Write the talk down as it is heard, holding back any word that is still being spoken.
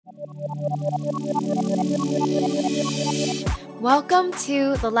Welcome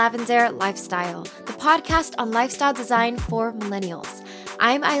to The Lavender Lifestyle, the podcast on lifestyle design for millennials.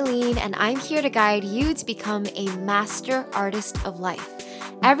 I'm Aileen, and I'm here to guide you to become a master artist of life.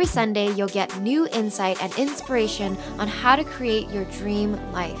 Every Sunday, you'll get new insight and inspiration on how to create your dream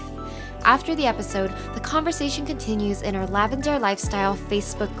life. After the episode, the conversation continues in our Lavender Lifestyle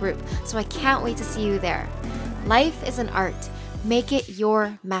Facebook group, so I can't wait to see you there. Life is an art. Make it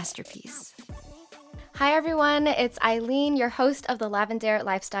your masterpiece. Hi everyone, it's Aileen, your host of the Lavender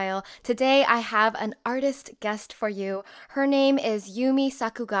Lifestyle. Today I have an artist guest for you. Her name is Yumi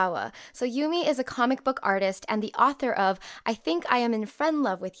Sakugawa. So Yumi is a comic book artist and the author of I Think I Am in Friend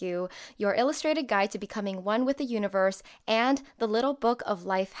Love with You, your illustrated guide to becoming one with the universe, and the little book of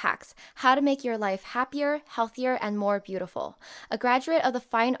life hacks, how to make your life happier, healthier, and more beautiful. A graduate of the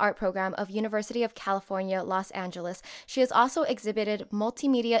Fine Art program of University of California, Los Angeles, she has also exhibited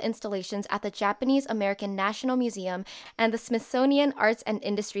multimedia installations at the Japanese American National Museum and the Smithsonian Arts and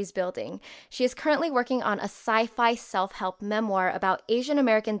Industries Building. She is currently working on a sci-fi self-help memoir about Asian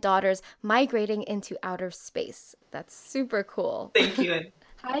American daughters migrating into outer space. That's super cool. Thank you.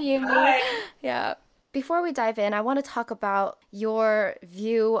 Hi, Yumi. Hi. Yeah. Before we dive in, I want to talk about your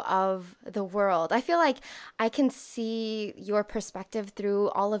view of the world. I feel like I can see your perspective through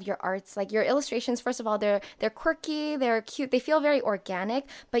all of your arts. Like your illustrations, first of all, they're quirky, they're cute, they feel very organic,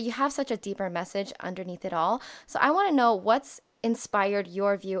 but you have such a deeper message underneath it all. So I want to know what's inspired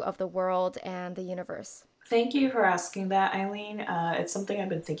your view of the world and the universe. Thank you for asking that, Eileen. It's something I've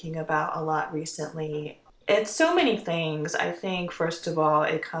been thinking about a lot recently. It's so many things. I think, first of all,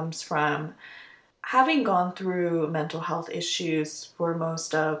 it comes from having gone through mental health issues for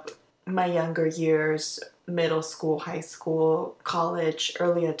most of my younger years, middle school, high school, college,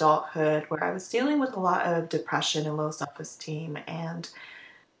 early adulthood, where I was dealing with a lot of depression and low self-esteem. And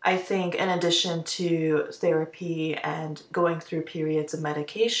I think in addition to therapy and going through periods of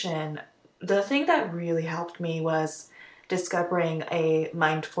medication, the thing that really helped me was discovering a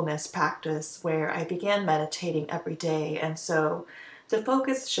mindfulness practice where I began meditating every day. And so the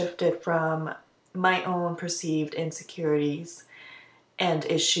focus shifted from my own perceived insecurities and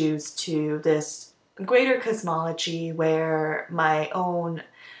issues to this greater cosmology where my own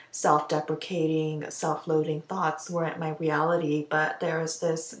self-deprecating, self-loathing thoughts weren't my reality, but there is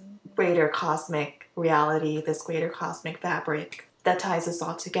this greater cosmic reality, this greater cosmic fabric that ties us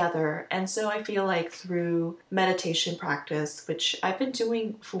all together. And so I feel like through meditation practice, which I've been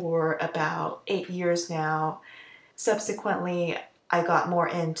doing for about 8 years now, subsequently I got more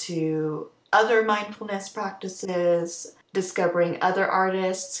into other mindfulness practices, discovering other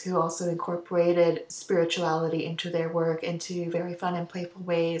artists who also incorporated spirituality into their work into very fun and playful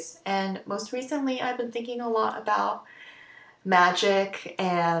ways. And most recently, I've been thinking a lot about magic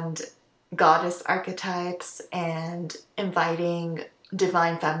and goddess archetypes and inviting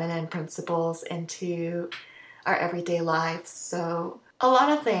divine feminine principles into our everyday lives. So a lot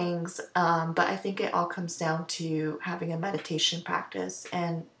of things, but I think it all comes down to having a meditation practice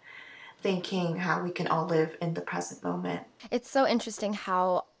and thinking how we can all live in the present moment. It's so interesting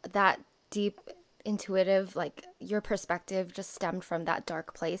how that deep intuitive, like your perspective just stemmed from that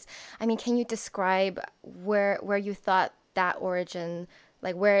dark place. I mean, can you describe where you thought that origin,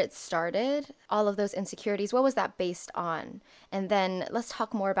 like where it started, all of those insecurities, what was that based on? And then let's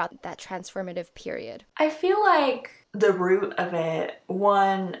talk more about that transformative period. I feel like the root of it,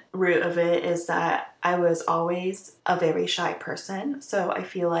 one root of it is that I was always a very shy person. So I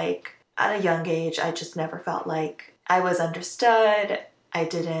feel like at a young age, I just never felt like I was understood. I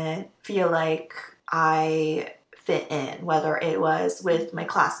didn't feel like I fit in, whether it was with my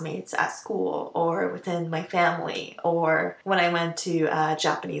classmates at school or within my family or when I went to a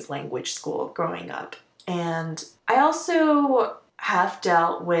Japanese language school growing up. And I also have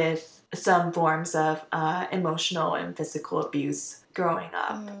dealt with some forms of emotional and physical abuse growing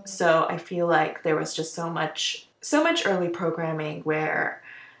up. So I feel like there was just so much early programming where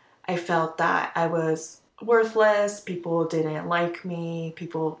I felt that I was worthless, people didn't like me,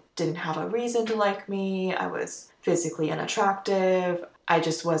 people didn't have a reason to like me, I was physically unattractive, I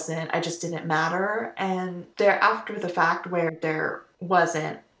just didn't matter. And there, after the fact where there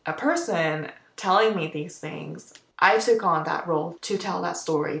wasn't a person telling me these things, I took on that role to tell that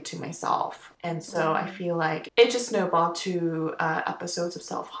story to myself. And so I feel like it just snowballed to episodes of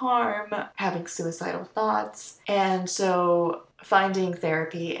self-harm, having suicidal thoughts. And so finding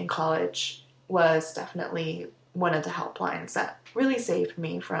therapy in college was definitely one of the helplines that really saved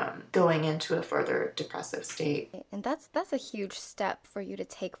me from going into a further depressive state. And that's a huge step for you to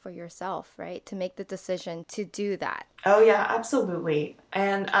take for yourself, right? To make the decision to do that. Oh, yeah, absolutely.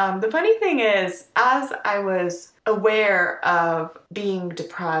 And the funny thing is, as I was aware of being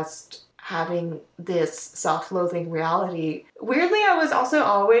depressed, having this self-loathing reality, weirdly, I was also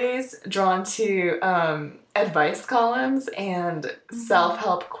always drawn to advice columns and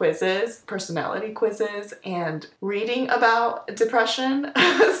self-help quizzes, personality quizzes, and reading about depression.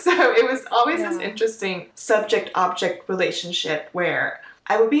 So it was always this Yeah. interesting subject-object relationship where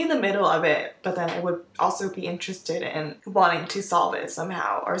I would be in the middle of it, but then I would also be interested in wanting to solve it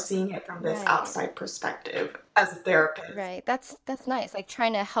somehow or seeing it from this Right. outside perspective as a therapist. Right. That's nice. Like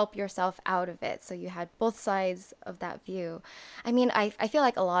trying to help yourself out of it. So you had both sides of that view. I mean, I feel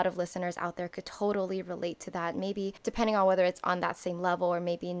like a lot of listeners out there could totally relate to that. Maybe depending on whether it's on that same level or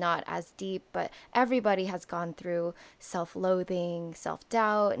maybe not as deep, but everybody has gone through self-loathing,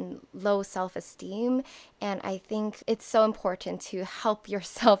 self-doubt, and low self-esteem. And I think it's so important to help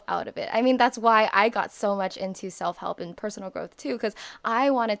yourself out of it. I mean, that's why I got so much into self-help and personal growth too, because I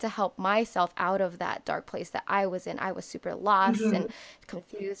wanted to help myself out of that dark place that I was in. I was super lost and Mhm.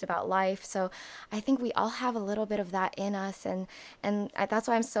 confused about life. So I think we all have a little bit of that in us, and that's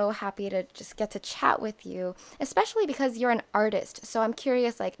why I'm so happy to just get to chat with you, especially because you're an artist. So I'm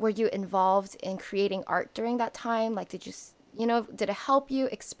curious, like, were you involved in creating art during that time? Like, did it help you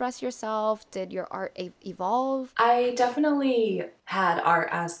express yourself? Did your art evolve? I definitely had art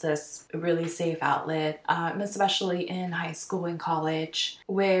as this really safe outlet, especially in high school and college,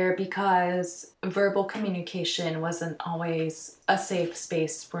 where because verbal communication wasn't always a safe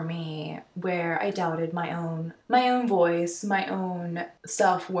space for me, where I doubted my own voice, my own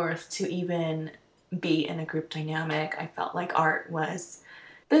self-worth to even be in a group dynamic. I felt like art was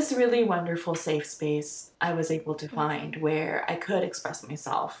this really wonderful safe space I was able to find where I could express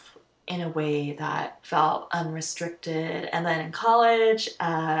myself in a way that felt unrestricted. And then in college,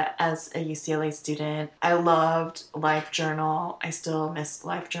 as a UCLA student, I loved LiveJournal. I still miss Oh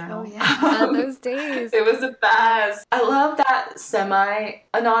LiveJournal. yeah, those days. It was the best. I love that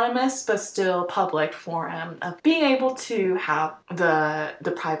semi-anonymous but still public forum of being able to have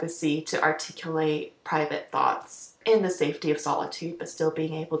the privacy to articulate private thoughts in the safety of solitude, but still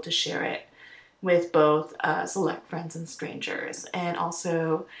being able to share it with both select friends and strangers. And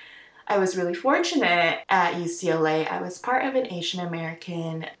also, I was really fortunate at UCLA. I was part of an Asian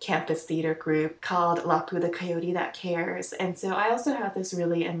American campus theater group called Lapu the Coyote That Cares. And so I also had this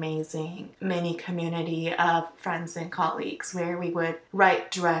really amazing mini community of friends and colleagues where we would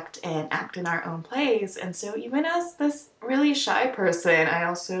write, direct, and act in our own plays. And so even as this really shy person, I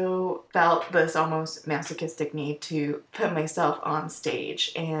also felt this almost masochistic need to put myself on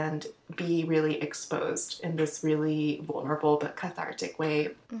stage and be really exposed in this really vulnerable but cathartic way.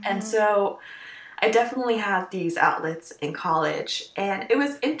 And Mm-hmm. so I definitely had these outlets in college. And it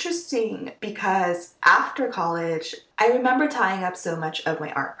was interesting because after college, I remember tying up so much of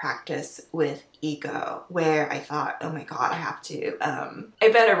my art practice with ego, where I thought, oh my God,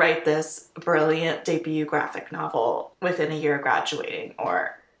 I better write this brilliant debut graphic novel within a year of graduating,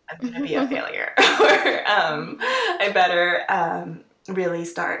 or I'm going to be a failure. Or I better really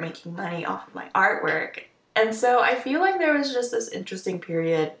start making money off of my artwork. And so I feel like there was just this interesting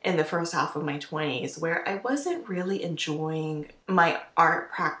period in the first half of my 20s where I wasn't really enjoying my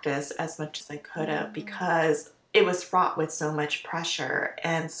art practice as much as I could have because it was fraught with so much pressure.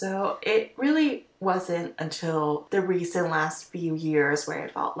 And so it really wasn't until the recent last few years where I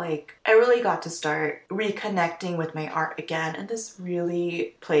felt like I really got to start reconnecting with my art again in this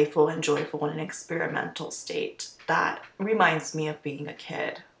really playful and joyful and experimental state that reminds me of being a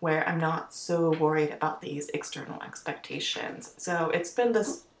kid, where I'm not so worried about these external expectations. So it's been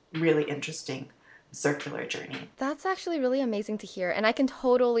this really interesting circular journey. That's actually really amazing to hear. And I can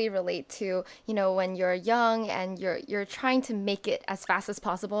totally relate to, when you're young and you're trying to make it as fast as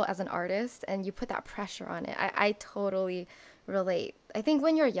possible as an artist and you put that pressure on it. I totally relate. I think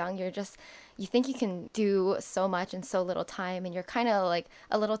when you're young, you think you can do so much in so little time and you're kind of like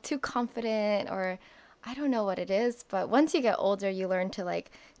a little too confident, or I don't know what it is, but once you get older, you learn to like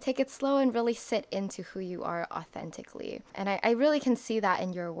take it slow and really sit into who you are authentically. And I really can see that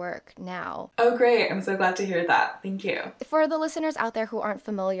in your work now. Oh, great. I'm so glad to hear that. Thank you. For the listeners out there who aren't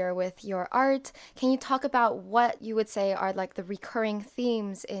familiar with your art, can you talk about what you would say are like the recurring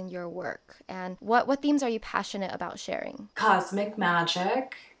themes in your work? And what themes are you passionate about sharing? Cosmic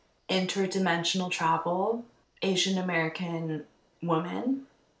magic, interdimensional travel, Asian American woman,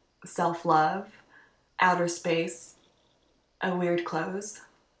 self love, outer space, weird clothes,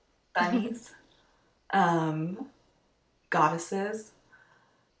 bunnies, um, goddesses.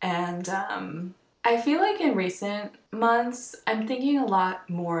 And I feel like in recent months, I'm thinking a lot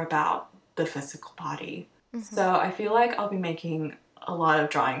more about the physical body. So I feel like I'll be making a lot of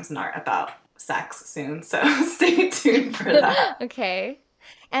drawings and art about sex soon. So stay tuned for that. Okay.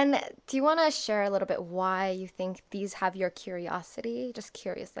 And do you want to share a little bit why you think these have your curiosity? Just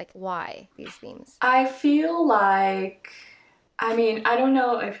curious, like why these themes? I feel like, I mean, I don't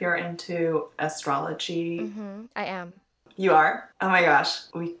know if you're into astrology. I am. You are? Oh my gosh,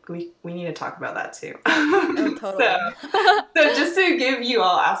 we need to talk about that too. Oh, so, totally. so just to give you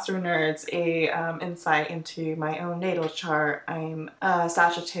all astro nerds a insight into my own natal chart, I'm a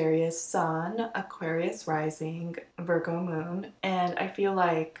Sagittarius Sun, Aquarius Rising, Virgo Moon, and I feel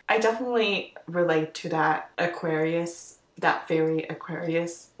like I definitely relate to that fairy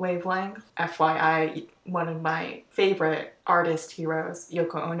Aquarius wavelength. FYI, one of my favorite artist heroes,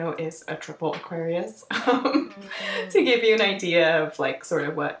 Yoko Ono, is a triple Aquarius. To give you an idea of like sort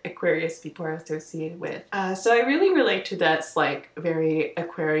of what Aquarius people are associated with. So I really relate to this like very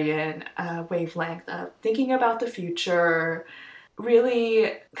Aquarian wavelength of thinking about the future,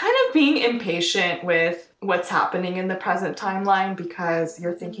 really kind of being impatient with what's happening in the present timeline because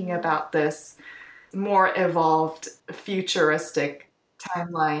you're thinking about this more evolved futuristic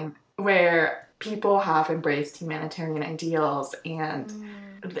timeline where people have embraced humanitarian ideals and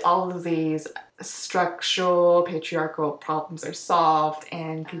all of these structural patriarchal problems are solved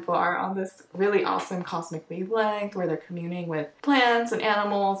and people are on this really awesome cosmic wavelength where they're communing with plants and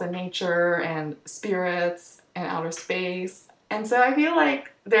animals and nature and spirits and outer space. And so I feel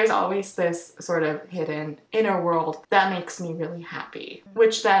like there's always this sort of hidden inner world that makes me really happy,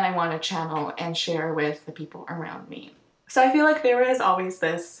 which then I want to channel and share with the people around me. So I feel like there is always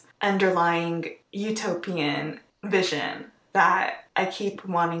this underlying utopian vision that I keep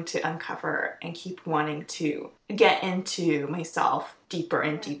wanting to uncover and keep wanting to get into myself deeper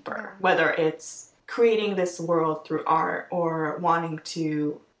and deeper, whether it's creating this world through art or wanting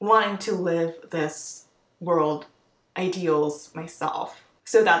to live this world ideals myself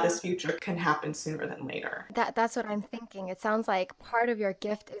so that this future can happen sooner than later. That's what I'm thinking. It sounds like part of your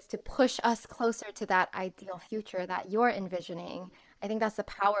gift is to push us closer to that ideal future that you're envisioning. I think that's the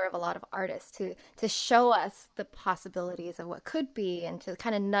power of a lot of artists to show us the possibilities of what could be and to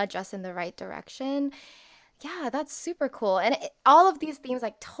kind of nudge us in the right direction. Yeah, that's super cool. And all of these themes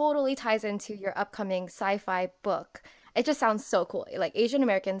like totally ties into your upcoming sci-fi book. It just sounds so cool. Like Asian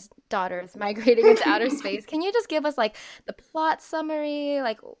Americans' daughters migrating into outer space. Can you just give us like the plot summary?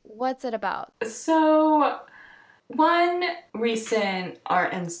 Like what's it about? So, one recent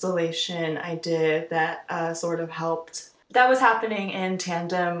art installation I did that sort of helped, that was happening in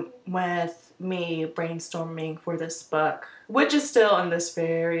tandem with me brainstorming for this book, which is still in this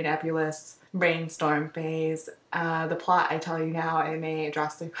very nebulous brainstorm phase. The plot, I tell you now, it may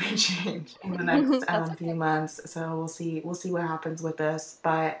drastically change in the next That's few okay. months. So we'll see what happens with this.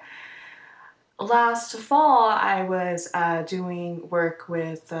 But last fall, I was doing work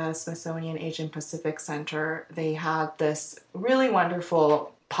with the Smithsonian Asian Pacific Center. They had this really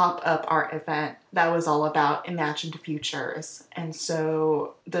wonderful pop-up art event that was all about imagined futures. And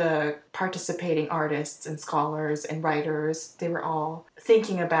so the participating artists and scholars and writers, they were all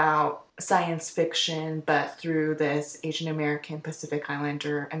thinking about science fiction, but through this Asian American Pacific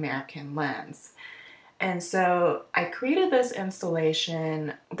Islander American lens. And so I created this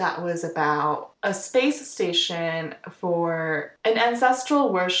installation that was about a space station for an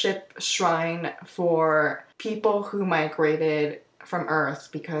ancestral worship shrine for people who migrated from Earth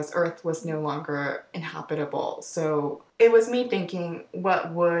because Earth was no longer inhabitable. So it was me thinking,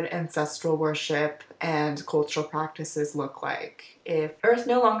 what would ancestral worship and cultural practices look like if Earth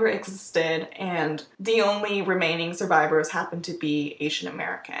no longer existed and the only remaining survivors happened to be Asian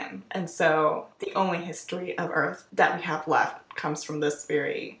American? And so the only history of Earth that we have left comes from this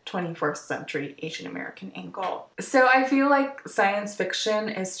very 21st century Asian American angle. So I feel like science fiction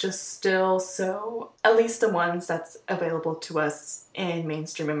is just still so, at least the ones that's available to us in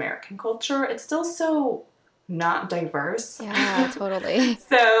mainstream American culture, it's still so not diverse. Yeah, totally.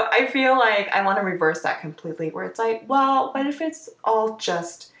 So I feel like I want to reverse that completely where it's like, well, what if it's all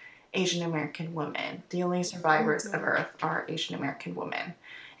just Asian American women? The only survivors of Earth are Asian American women.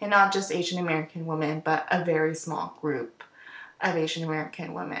 And not just Asian American women, but a very small group of Asian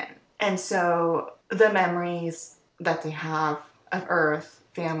American women. And so the memories that they have of Earth,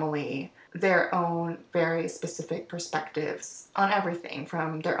 family, their own very specific perspectives on everything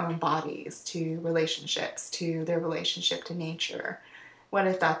from their own bodies to relationships to their relationship to nature. What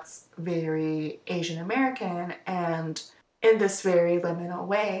if that's very Asian American and in this very liminal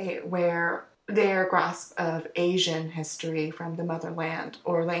way where their grasp of Asian history from the motherland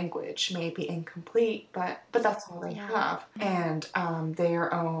or language may be incomplete, but that's all they have. And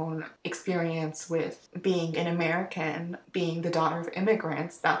their own experience with being an American, being the daughter of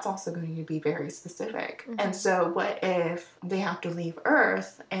immigrants, that's also going to be very specific. And so what if they have to leave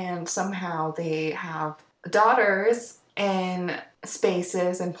Earth and somehow they have daughters in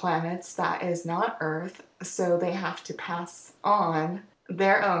spaces and planets that is not Earth, so they have to pass on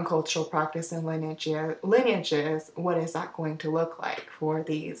their own cultural practice and lineages. What is that going to look like for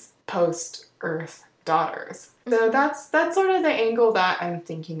these post-Earth daughters? So that's sort of the angle that I'm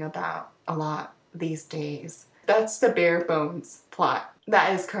thinking about a lot these days. That's the bare bones plot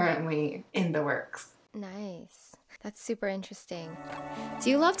that is currently in the works. Nice. That's super interesting.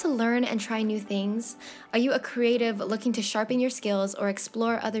 Do you love to learn and try new things? Are you a creative looking to sharpen your skills or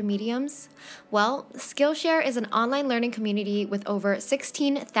explore other mediums? Well, Skillshare is an online learning community with over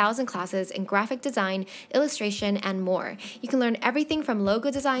 16,000 classes in graphic design, illustration, and more. You can learn everything from logo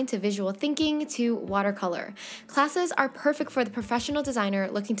design to visual thinking to watercolor. Classes are perfect for the professional designer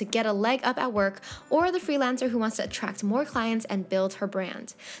looking to get a leg up at work or the freelancer who wants to attract more clients and build her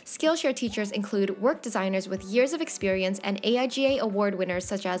brand. Skillshare teachers include work designers with years of experience and AIGA award winners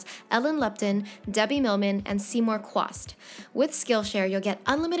such as Ellen Lupton, Debbie Millman, and Seymour Quast. With Skillshare, you'll get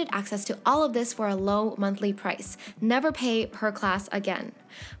unlimited access to all of this for a low monthly price. Never pay per class again.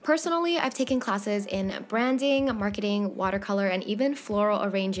 Personally, I've taken classes in branding, marketing, watercolor, and even floral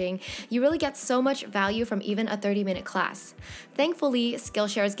arranging. You really get so much value from even a 30-minute class. Thankfully,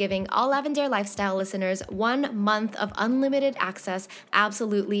 Skillshare is giving all Lavender Lifestyle listeners 1 month of unlimited access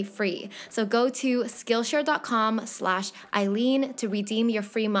absolutely free. So go to Skillshare.com/Aileen to redeem your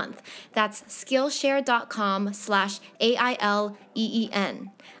free month. That's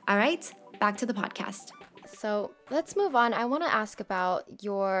Skillshare.com/AILEEN. All right, back to the podcast. So let's move on. I want to ask about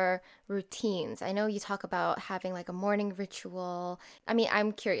your routines. I know you talk about having like a morning ritual. I mean,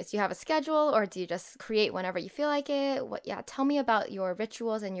 I'm curious, do you have a schedule or do you just create whenever you feel like it? Tell me about your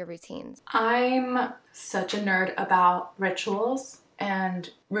rituals and your routines. I'm such a nerd about rituals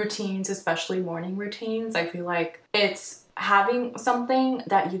and routines, especially morning routines. I feel like it's having something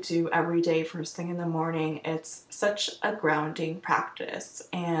that you do every day first thing in the morning. It's such a grounding practice.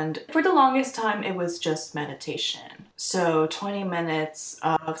 And for the longest time, it was just meditation. So 20 minutes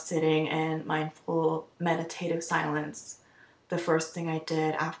of sitting in mindful meditative silence, the first thing I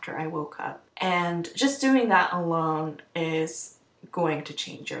did after I woke up. And just doing that alone is going to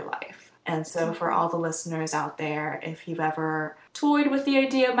change your life. And so for all the listeners out there, if you've ever toyed with the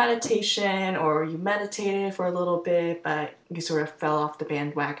idea of meditation or you meditated for a little bit, but you sort of fell off the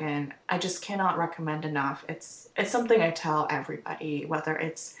bandwagon, I just cannot recommend enough. It's something I tell everybody, whether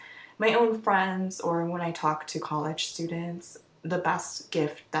it's my own friends or when I talk to college students, the best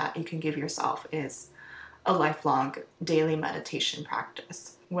gift that you can give yourself is a lifelong daily meditation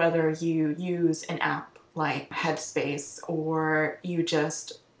practice. Whether you use an app like Headspace or you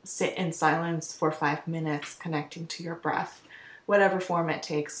just sit in silence for 5 minutes connecting to your breath, whatever form it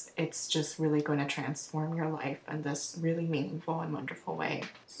takes, it's just really going to transform your life in this really meaningful and wonderful way.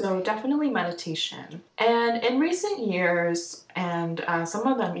 So definitely meditation. And in recent years, and some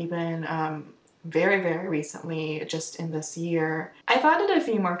of them even very, very recently, just in this year, I've added a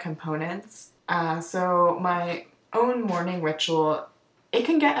few more components. So my own morning ritual, it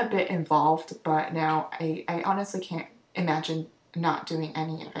can get a bit involved, but now I honestly can't imagine not doing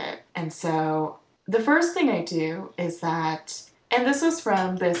any of it. And so the first thing I do is that, and this was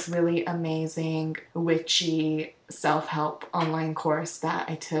from this really amazing witchy self-help online course that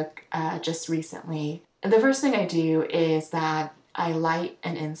I took just recently. The first thing I do is that I light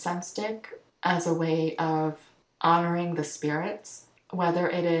an incense stick as a way of honoring the spirits, whether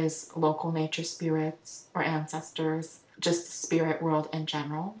it is local nature spirits or ancestors, just the spirit world in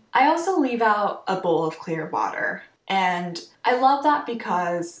general. I also leave out a bowl of clear water. And I love that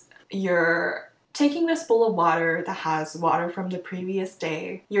because you're taking this bowl of water that has water from the previous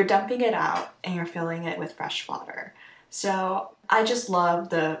day, you're dumping it out, and you're filling it with fresh water. So I just love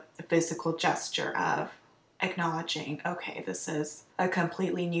the physical gesture of acknowledging, okay, this is a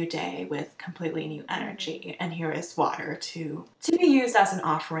completely new day with completely new energy, and here is water to be used as an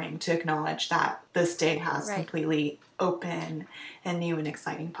offering to acknowledge that this day has completely open and new and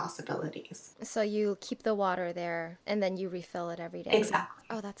exciting possibilities. So you keep the water there and then you refill it every day. Exactly.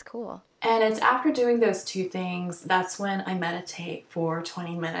 Oh, that's cool. And it's after doing those two things, that's when I meditate for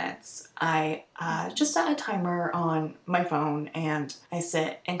 20 minutes. I just set a timer on my phone and I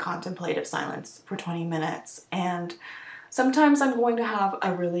sit in contemplative silence for 20 minutes. And sometimes I'm going to have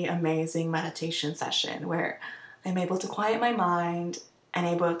a really amazing meditation session where I'm able to quiet my mind and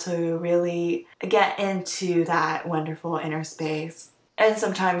able to really get into that wonderful inner space. And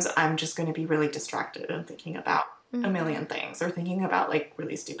sometimes I'm just going to be really distracted and thinking about a million things or thinking about like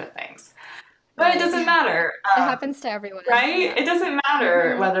really stupid things. But it doesn't matter. It happens to everyone. Right? Yeah. It doesn't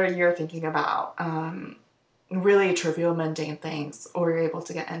matter whether you're thinking about really trivial, mundane things, or you're able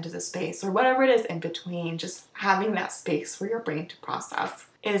to get into the space, or whatever it is in between. Just having that space for your brain to process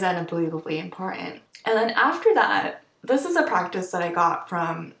is unbelievably important. And then after that, this is a practice that I got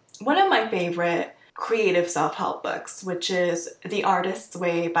from one of my favorite creative self-help books, which is The Artist's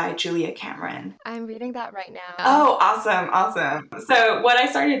Way by Julia Cameron. I'm reading that right now. Oh, awesome. So what I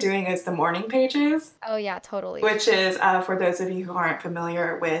started doing is the morning pages. Oh, yeah, totally. Which is, for those of you who aren't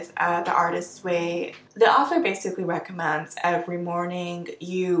familiar with The Artist's Way, the author basically recommends every morning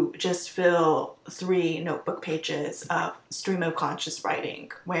you just fill 3 notebook pages of stream of conscious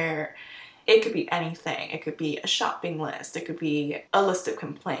writing, where it could be anything. It could be a shopping list. It could be a list of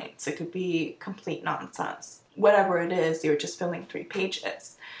complaints. It could be complete nonsense. Whatever it is, you're just filling 3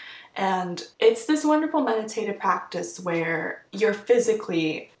 pages. And it's this wonderful meditative practice where you're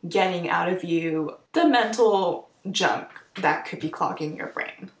physically getting out of you the mental junk that could be clogging your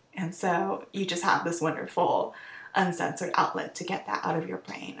brain. And so you just have this wonderful uncensored outlet to get that out of your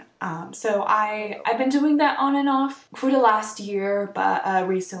brain. So I've been doing that on and off for the last year, but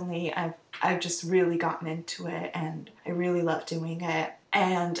recently I've just really gotten into it and I really love doing it.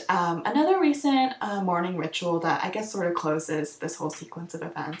 And another recent morning ritual that I guess sort of closes this whole sequence of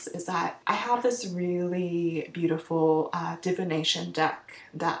events is that I have this really beautiful divination deck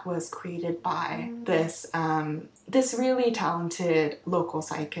that was created by this really talented local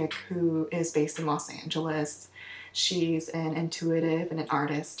psychic who is based in Los Angeles. She's an intuitive and an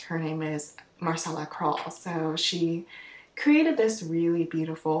artist. Her name is Marcella Kroll. So she created this really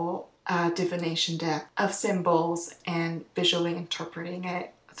beautiful divination deck of symbols and visually interpreting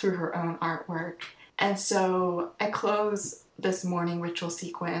it through her own artwork. And so I close this morning ritual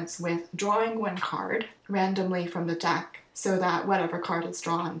sequence with drawing 1 card randomly from the deck so that whatever card is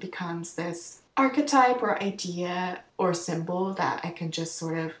drawn becomes this archetype or idea or symbol that I can just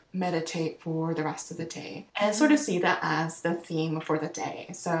sort of meditate for the rest of the day and sort of see that as the theme for the day.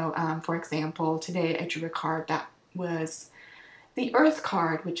 So for example, today I drew a card that was the Earth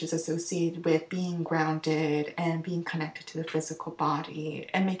card, which is associated with being grounded and being connected to the physical body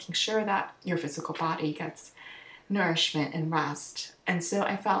and making sure that your physical body gets nourishment and rest. And so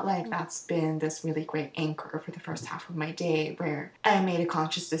I felt like that's been this really great anchor for the first half of my day, where I made a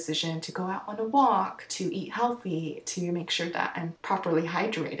conscious decision to go out on a walk, to eat healthy, to make sure that I'm properly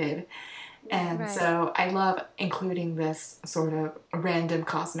hydrated. And so I love including this sort of random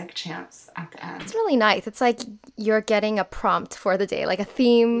cosmic chants at the end. It's really nice. It's like you're getting a prompt for the day, like a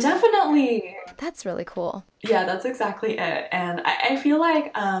theme. Definitely. That's really cool. Yeah, that's exactly it. And I feel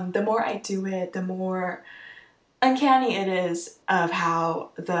like the more I do it, the more uncanny it is of how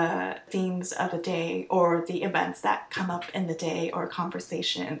the themes of the day or the events that come up in the day or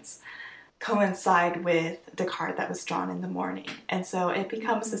conversations coincide with the card that was drawn in the morning. And so it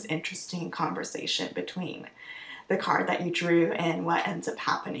becomes this interesting conversation between the card that you drew and what ends up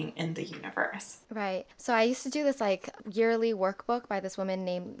happening in the universe. Right. So I used to do this like yearly workbook by this woman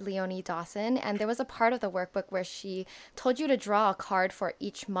named Leonie Dawson. And there was a part of the workbook where she told you to draw a card for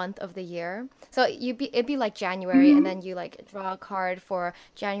each month of the year. So it'd be like January and then you like draw a card for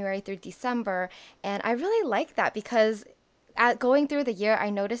January through December. And I really like that because going through the year, I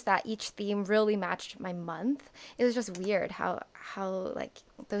noticed that each theme really matched my month. It was just weird how like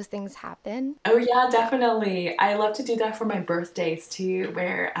those things happen. Oh yeah, definitely. I love to do that for my birthdays too,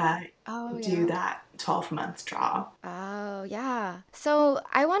 where I do that 12-month draw. Oh, yeah. So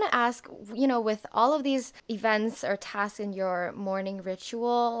I want to ask, with all of these events or tasks in your morning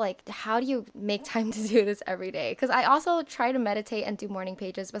ritual, like how do you make time to do this every day? Because I also try to meditate and do morning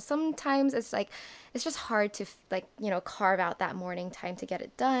pages, but sometimes it's just hard to carve out that morning time to get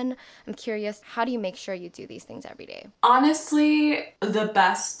it done. I'm curious, how do you make sure you do these things every day? Honestly, the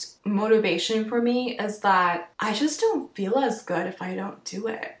best motivation for me is that I just don't feel as good if I don't do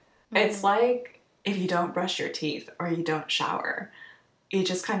it. It's like if you don't brush your teeth or you don't shower, you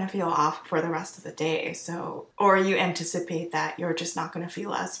just kind of feel off for the rest of the day. So, or you anticipate that you're just not going to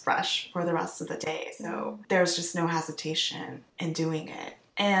feel as fresh for the rest of the day. So there's just no hesitation in doing it.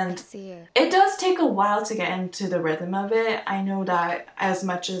 And it does take a while to get into the rhythm of it. I know that as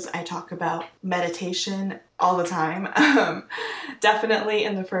much as I talk about meditation all the time, definitely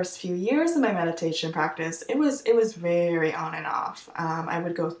in the first few years of my meditation practice, it was very on and off. I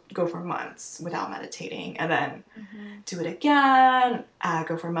would go for months without meditating and then do it again,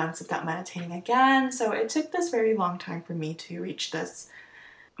 go for months without meditating again. So it took this very long time for me to reach this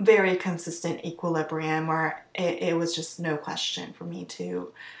very consistent equilibrium where it was just no question for me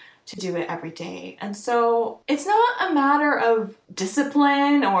to do it every day. And so it's not a matter of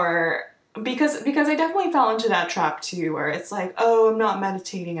discipline or because I definitely fell into that trap too, where it's like, oh, I'm not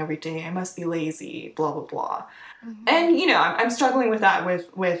meditating every day, I must be lazy, blah blah blah. And I'm struggling with that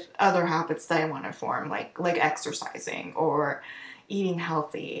with other habits that I want to form, like exercising or eating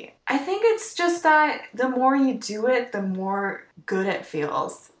healthy. I think it's just that the more you do it, the more good it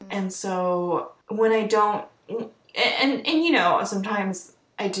feels. And so when I don't, and sometimes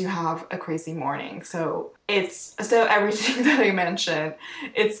I do have a crazy morning. So everything that I mentioned,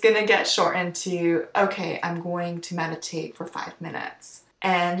 it's going to get shortened to, okay, I'm going to meditate for 5 minutes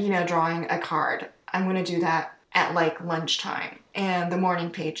and, drawing a card. I'm going to do that at like lunchtime, and the morning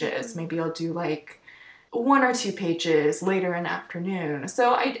pages, maybe I'll do like 1 or 2 pages later in the afternoon.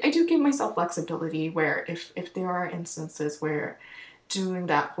 So I do give myself flexibility where if there are instances where doing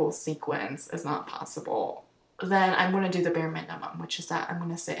that whole sequence is not possible, then I'm going to do the bare minimum, which is that I'm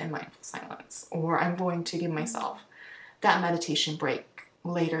going to sit in mindful silence, or I'm going to give myself that meditation break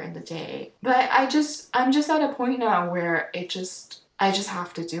later in the day. But I'm just at a point now where I just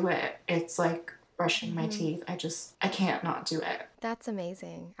have to do it. It's like brushing my teeth. I can't not do it. That's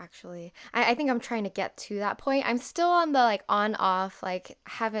amazing, actually. I think I'm trying to get to that point. I'm still on the like on off, like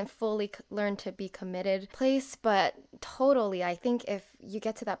haven't fully learned to be committed place, but totally, I think if you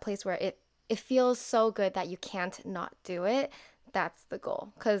get to that place where it feels so good that you can't not do it, that's the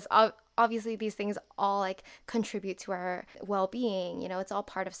goal. Because obviously these things all like contribute to our well-being. It's all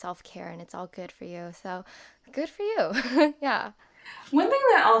part of self-care and it's all good for you. So good for you. Yeah. One thing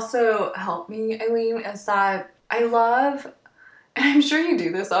that also helped me, Aileen, is that I love, and I'm sure you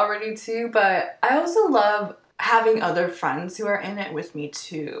do this already too, but I also love having other friends who are in it with me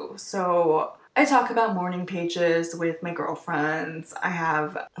too. So I talk about morning pages with my girlfriends. I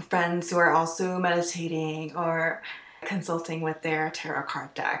have friends who are also meditating or consulting with their tarot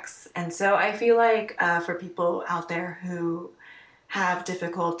card decks. And so I feel like for people out there who have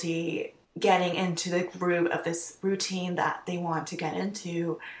difficulty getting into the groove of this routine that they want to get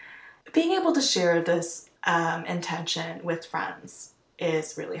into, being able to share this intention with friends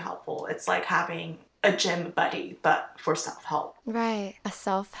is really helpful. It's like having a gym buddy, but for self-help. Right. A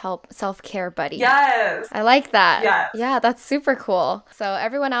self-care buddy. Yes. I like that. Yes. Yeah, that's super cool. So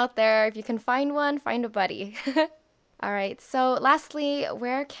everyone out there, if you can find one, find a buddy. All right. So lastly,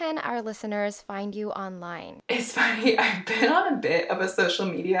 where can our listeners find you online? It's funny. I've been on a bit of a social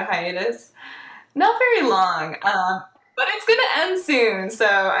media hiatus. Not very long, but it's going to end soon. So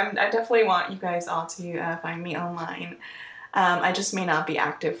I definitely want you guys all to find me online. I just may not be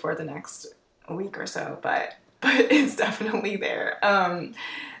active for the next week or so, but it's definitely there.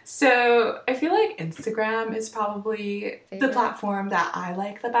 So I feel like Instagram is probably the platform that I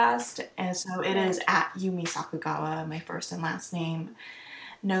like the best. And so it is at Yumi Sakugawa, my first and last name,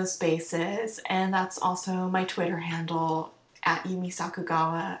 no spaces. And that's also my Twitter handle, at Yumi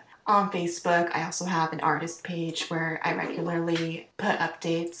Sakugawa. On Facebook, I also have an artist page where I regularly put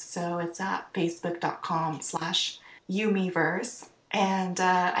updates. So it's at facebook.com/Yumiverse. And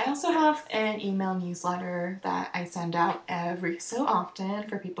I also have an email newsletter that I send out every so often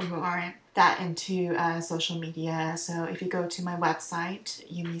for people who aren't that into social media. So if you go to my website,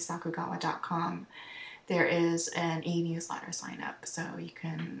 yumisakugawa.com, there is an e-newsletter sign up, so you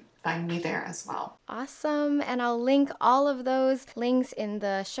can find me there as well. Awesome. And I'll link all of those links in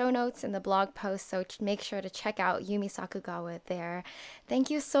the show notes in the blog post, so make sure to check out Yumi Sakugawa there. Thank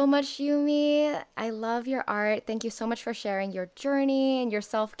you so much, Yumi. I love your art. Thank you so much for sharing your journey and your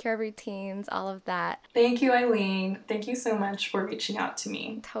self-care routines, all of that. Thank you, Aileen. Thank you so much for reaching out to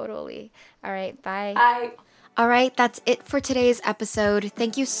me. Totally. All right, bye. Bye. All right, that's it for today's episode.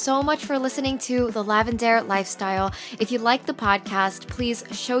 Thank you so much for listening to The Lavender Lifestyle. If you like the podcast, please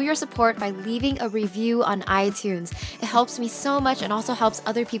show your support by leaving a review on iTunes. It helps me so much and also helps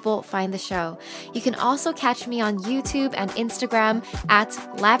other people find the show. You can also catch me on YouTube and Instagram at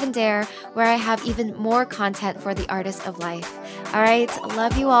Lavender, where I have even more content for the artist of life. All right,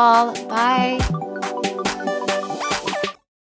 love you all. Bye.